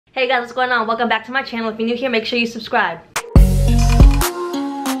Hey guys, what's going on? Welcome back to my channel. If you're new here, make sure you subscribe.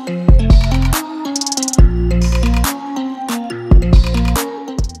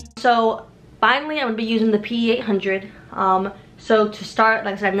 So finally I'm going to be using the PE800. So to start,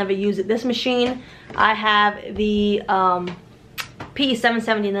 like I said, I've never used this machine. I have the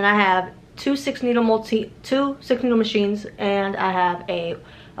PE770, and then I have two 6-needle machines, and I have a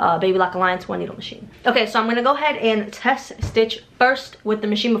Baby Lock Alliance 1-needle machine. Okay, so I'm gonna go ahead and test stitch first with the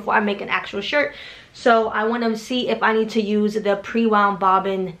machine before I make an actual shirt. So I want to see if I need to use the pre-wound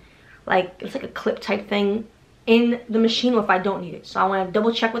bobbin, like it's like a clip type thing, in the machine, or if I don't need it. So I want to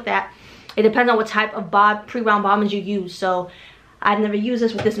double check with that. It depends on what type of pre-wound bobbins you use. So I've never used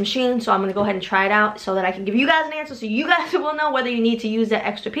this with this machine, so I'm gonna go ahead and try it out so that I can give you guys an answer, so you guys will know whether you need to use that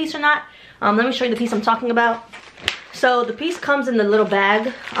extra piece or not. Let me show you the piece I'm talking about. So the piece comes in the little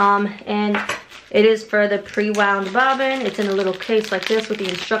bag, and it is for the pre-wound bobbin. It's in a little case like this with the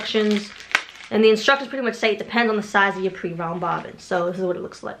instructions, and the instructions pretty much say it depends on the size of your pre-wound bobbin. So this is what it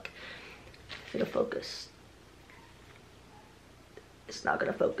looks like. It'll focus. It's not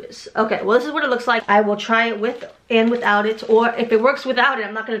gonna focus. Okay, well, this is what it looks like. I will try it with and without it, or if it works without it,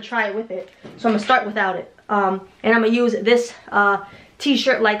 I'm not gonna try it with it. So I'm gonna start without it, and I'm gonna use this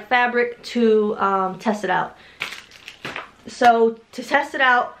t-shirt like fabric to test it out. So to test it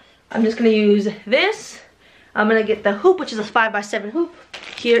out, I'm just gonna use this. I'm gonna get the hoop, which is a 5x7 hoop.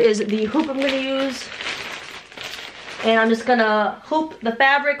 Here is the hoop I'm gonna use, and I'm just gonna hoop the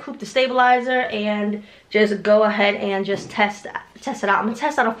fabric, hoop the stabilizer, and just go ahead and just test it out. I'm gonna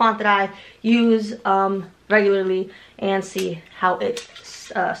test out a font that I use regularly and see how it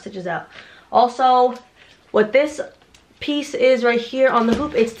stitches out. Also, what this piece is right here on the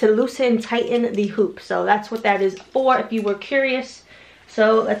hoop, it's to loosen, tighten the hoop. So that's what that is for, if you were curious.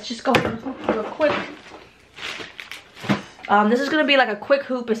 So let's just go ahead and hoop real quick. This is gonna be like a quick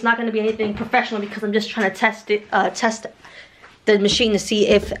hoop. It's not gonna be anything professional because I'm just trying to test the machine to see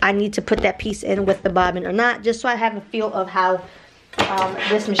if I need to put that piece in with the bobbin or not, just so I have a feel of how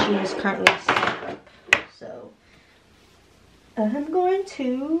this machine is currently set up. So I'm going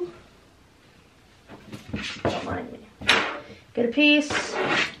to, don't mind me, get a piece,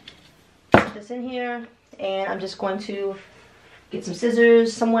 put this in here, and I'm just going to get some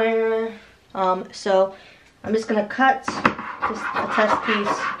scissors somewhere. So I'm just gonna cut just a test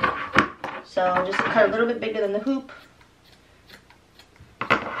piece. So just cut a little bit bigger than the hoop.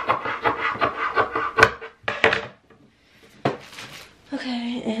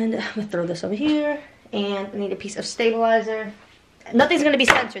 Okay, and I'm gonna throw this over here, and I need a piece of stabilizer. Nothing's gonna be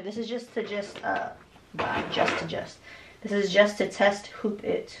centered. This is just to This is just to test hoop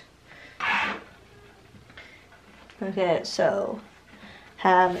it. Okay, so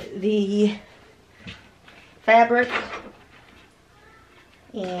have the fabric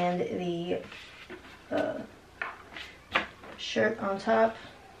and the shirt on top.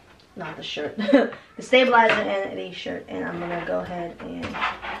 Not the shirt, the stabilizer and the shirt, and I'm gonna go ahead and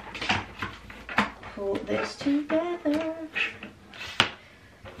pull this together.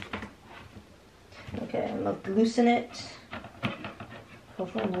 Okay, I'm gonna loosen it.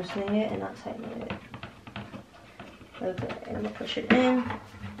 Hopefully I'm loosening it and not tightening it. Okay, and I'm gonna push it in.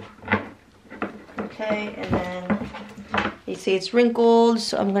 Okay, and then you see it's wrinkled,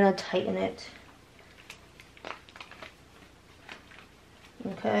 so I'm gonna tighten it.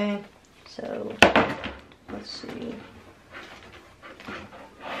 Okay, so let's see.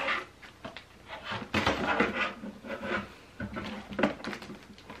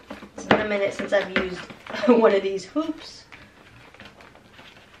 It's been a minute since I've used one of these hoops.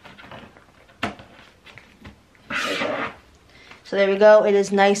 Okay. So there we go. It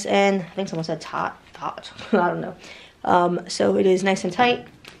is nice and, I think someone said taut. I don't know. So it is nice and tight.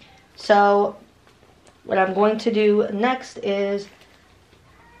 So what I'm going to do next is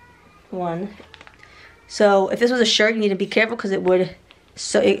so if this was a shirt, you need to be careful because it would,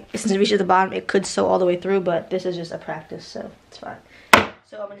 since it reaches the bottom, it could sew all the way through, but this is just a practice, so it's fine.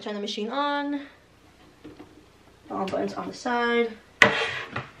 So I'm going to turn the machine on. All buttons on the side.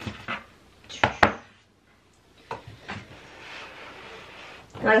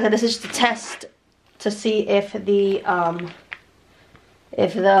 And like I said, this is just a test to see if the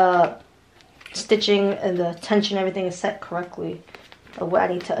stitching and the tension, everything is set correctly, or what I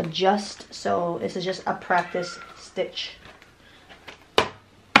need to adjust. So this is just a practice stitch.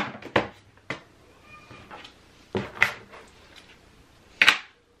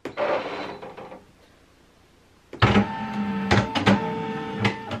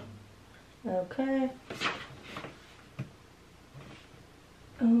 Okay.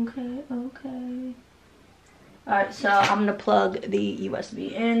 Alright, so I'm gonna plug the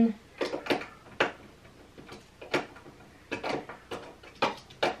USB in.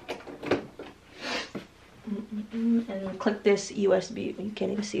 And click this USB. You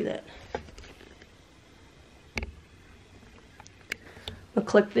can't even see that. I'll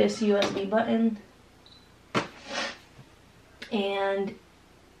click this USB button. And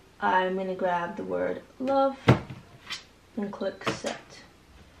I'm gonna grab the word love and click set.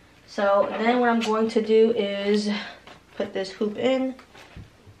 So then what I'm going to do is put this hoop in.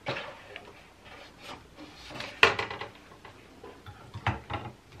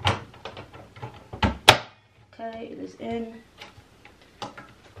 Okay, it is in.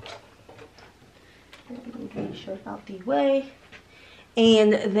 Move the shirt out the way.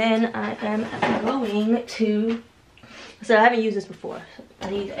 And then I am going to, so I haven't used this before. I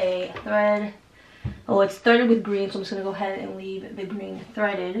need a thread. Oh, it's threaded with green, so I'm just gonna go ahead and leave the green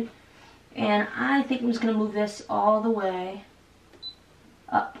threaded. And I think I'm just gonna move this all the way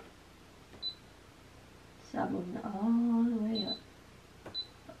up. So I'm moving it all the way up.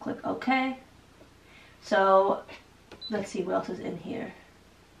 Click OK. So let's see what else is in here.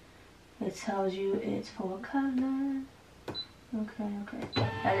 It tells you it's for color. Okay.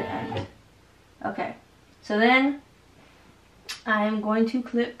 Edit end. Okay. So then I am going to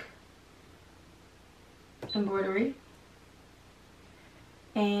click embroidery.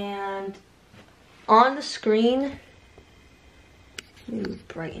 And on the screen, let me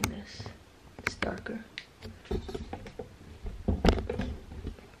brighten this. It's darker.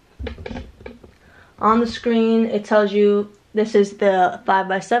 On the screen, it tells you this is the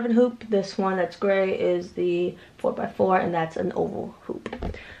 5x7 hoop. This one that's gray is the 4x4, and that's an oval hoop.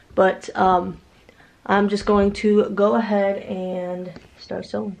 But I'm just going to go ahead and start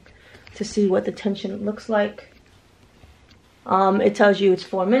sewing to see what the tension looks like. It tells you it's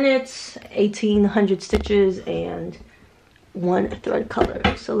 4 minutes, 1,800 stitches, and 1 thread color.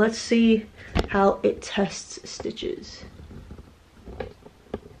 So let's see how it tests stitches.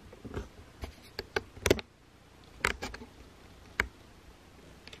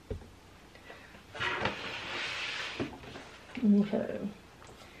 Okay,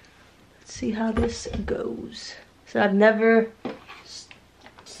 let's see how this goes. So I've never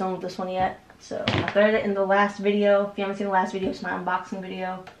sewn this one yet. So I threaded it in the last video. If you haven't seen the last video, it's my unboxing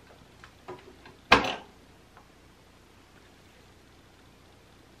video.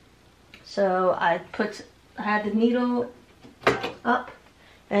 So I had the needle up,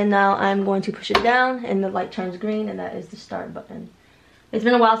 and now I'm going to push it down, and the light turns green, and that is the start button. It's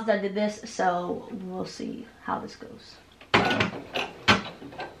been a while since I did this, so we'll see how this goes.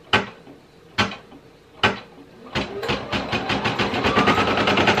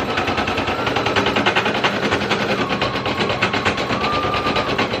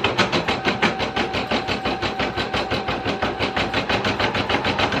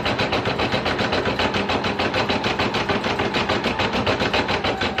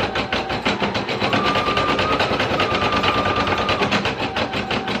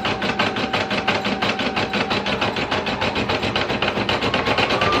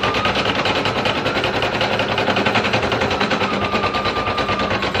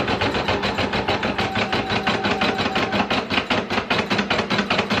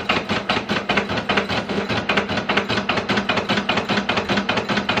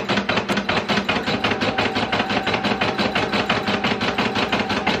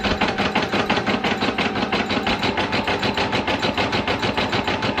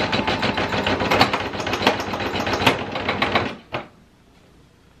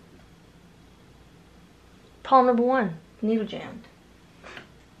 Problem number 1, needle jammed.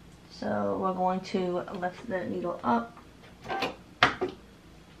 So we're going to lift the needle up.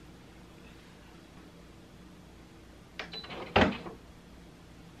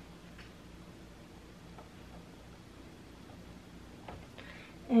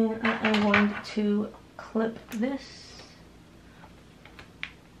 And I am going to clip this.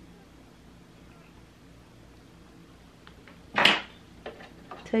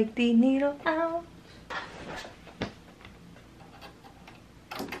 Take the needle out.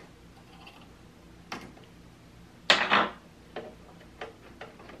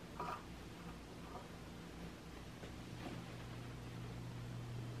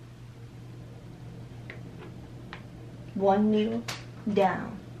 One needle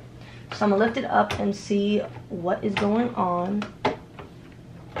down. So I'm gonna lift it up and see what is going on.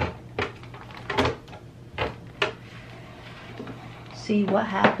 See what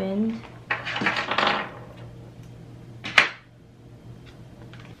happened.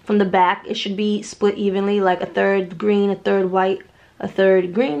 From the back, it should be split evenly, like a third green, a third white, a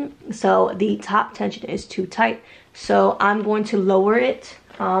third green. So the top tension is too tight. So I'm going to lower it.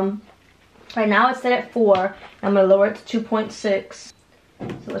 Right now it's set at 4. I'm going to lower it to 2.6.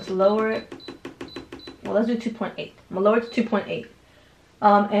 So let's lower it. Well, let's do 2.8. I'm going to lower it to 2.8.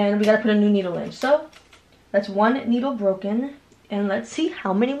 And we got to put a new needle in. So that's 1 needle broken. And let's see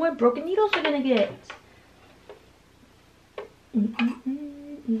how many more broken needles we're going to get.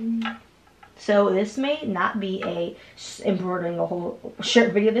 So this may not be a embroidering a whole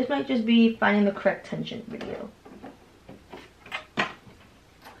shirt video. This might just be finding the correct tension video.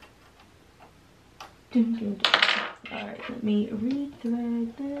 Alright, let me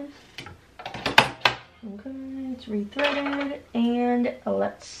rethread this. Okay, it's rethreaded. And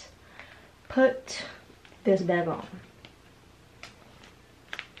let's put this bag on.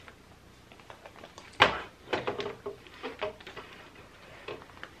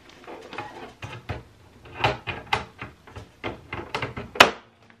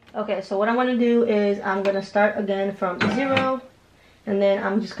 Okay, so what I'm going to do is I'm going to start again from 0, and then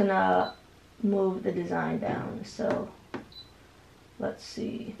I'm just going to move the design down. So let's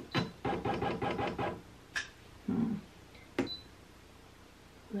see.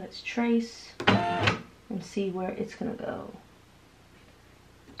 Let's trace and see where it's going to go.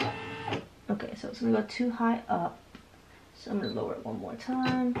 Okay, so it's going to go too high up. So I'm going to lower it one more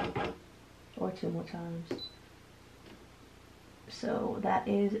time, or 2 more times. So that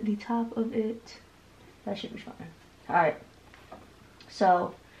is the top of it. That should be fine. Alright.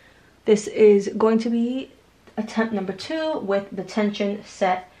 So this is going to be attempt number 2 with the tension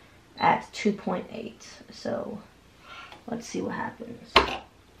set at 2.8. So let's see what happens.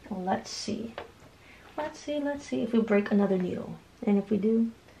 Well, let's see. Let's see if we break another needle. And if we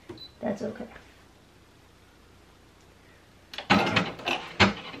do, that's okay.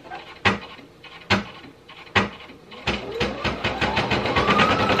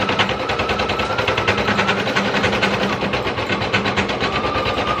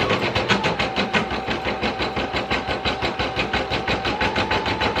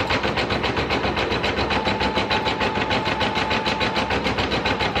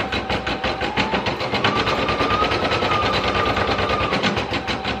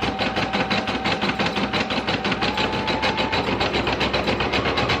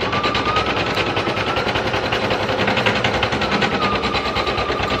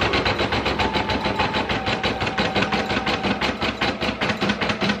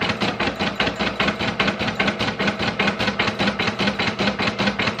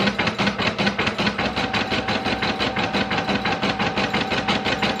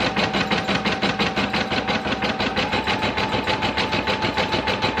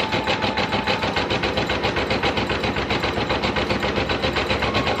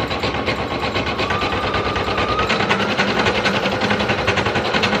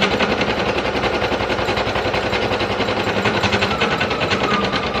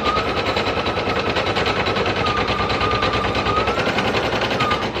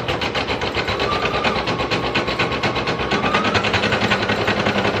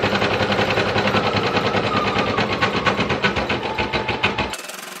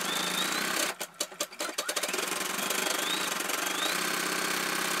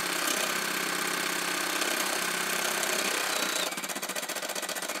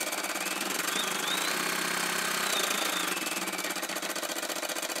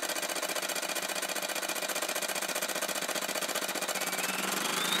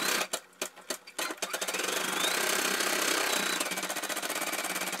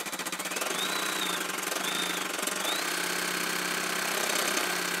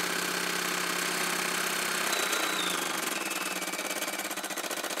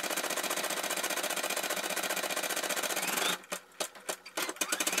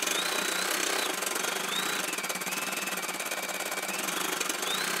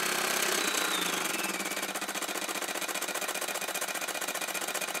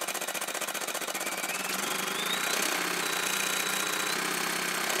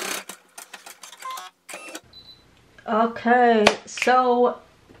 Okay, so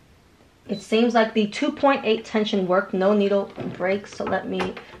it seems like the 2.8 tension worked, no needle breaks. So let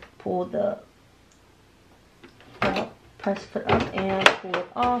me pull the press foot up and pull it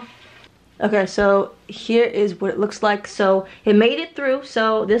off. Okay, so here is what it looks like. So it made it through.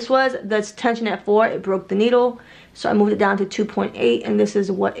 So this was the tension at 4, it broke the needle. So I moved it down to 2.8, and this is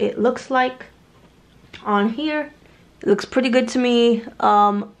what it looks like on here. It looks pretty good to me.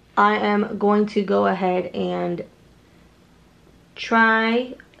 I am going to go ahead and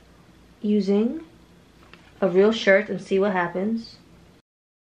try using a real shirt and see what happens.